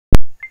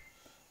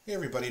Hey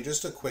everybody,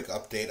 just a quick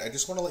update. I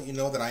just want to let you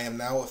know that I am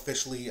now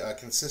officially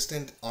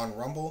consistent on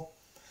Rumble.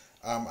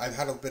 I've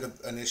had a bit of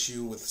an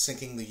issue with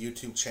syncing the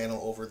YouTube channel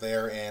over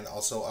there and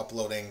also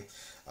uploading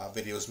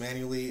videos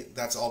manually.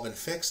 That's all been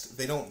fixed.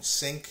 They don't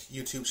sync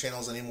YouTube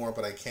channels anymore,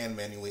 but I can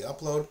manually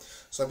upload.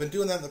 So I've been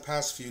doing that in the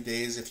past few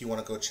days. If you want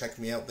to go check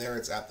me out there,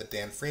 it's at The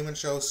Dan Freeman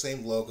Show.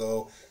 Same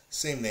logo,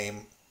 same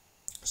name.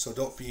 So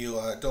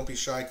don't be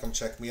shy. Come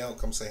check me out.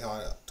 Come say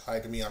hi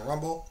to me on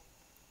Rumble.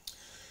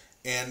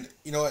 And,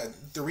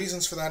 the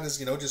reasons for that is,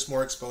 just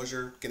more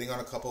exposure, getting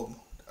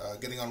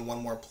on one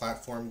more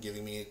platform,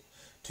 giving me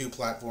 2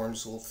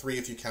 platforms, well, 3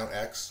 if you count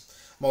X.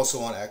 I'm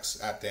also on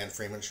X, at Dan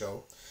Freeman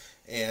Show.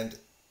 And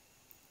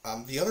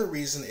the other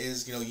reason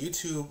is,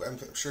 YouTube, I'm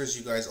sure as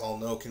you guys all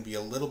know, can be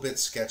a little bit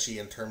sketchy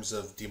in terms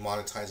of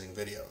demonetizing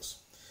videos.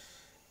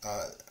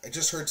 I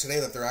just heard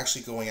today that they're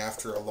actually going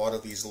after a lot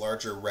of these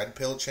larger red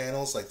pill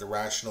channels, like the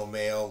Rational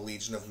Male,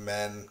 Legion of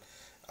Men,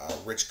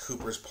 Rich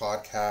Cooper's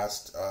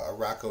podcast,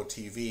 Araco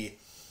TV,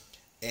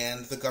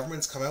 and the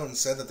government's come out and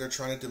said that they're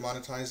trying to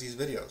demonetize these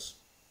videos.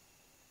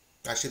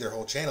 Actually, their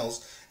whole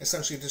channels,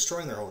 essentially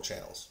destroying their whole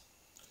channels.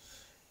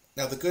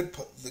 Now, the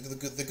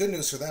good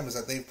news for them is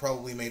that they've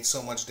probably made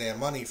so much damn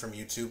money from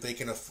YouTube, they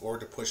can afford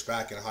to push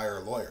back and hire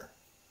a lawyer.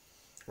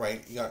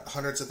 Right? You got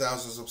hundreds of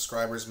thousands of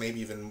subscribers, maybe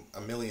even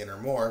 1 million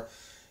or more.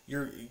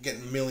 You're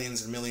getting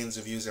millions and millions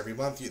of views every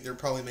month. They're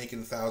probably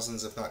making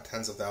thousands, if not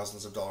tens of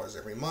thousands of dollars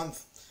every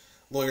month.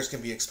 Lawyers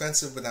can be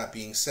expensive, but that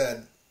being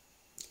said,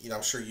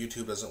 I'm sure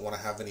YouTube doesn't want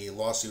to have any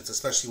lawsuits,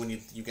 especially when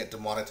you get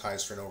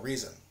demonetized for no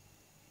reason,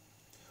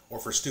 or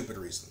for stupid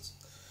reasons.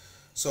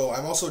 So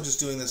I'm also just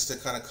doing this to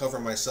kind of cover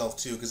myself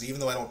too, because even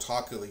though I don't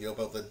talk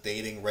about the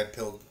dating, red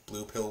pill,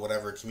 blue pill,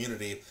 whatever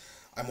community,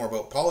 I'm more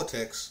about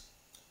politics.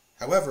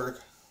 However,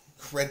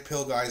 red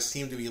pill guys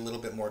seem to be a little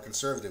bit more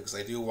conservative, because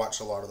I do watch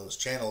a lot of those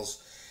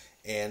channels,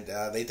 and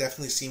they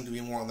definitely seem to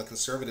be more on the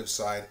conservative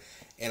side.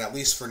 And at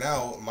least for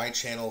now, my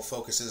channel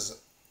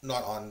focuses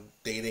not on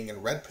dating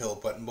and red pill,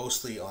 but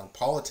mostly on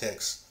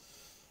politics.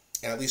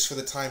 And at least for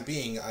the time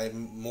being,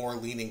 I'm more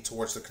leaning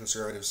towards the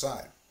conservative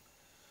side.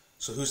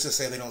 So who's to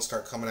say they don't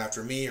start coming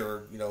after me,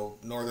 or,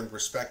 Northern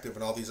Perspective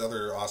and all these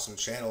other awesome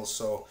channels.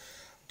 So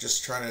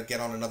just trying to get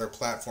on another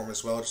platform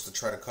as well, just to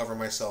try to cover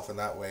myself in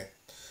that way.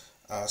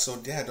 So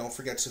yeah, don't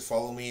forget to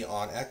follow me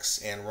on X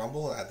and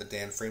Rumble at The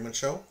Dan Freeman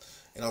Show.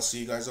 And I'll see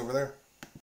you guys over there.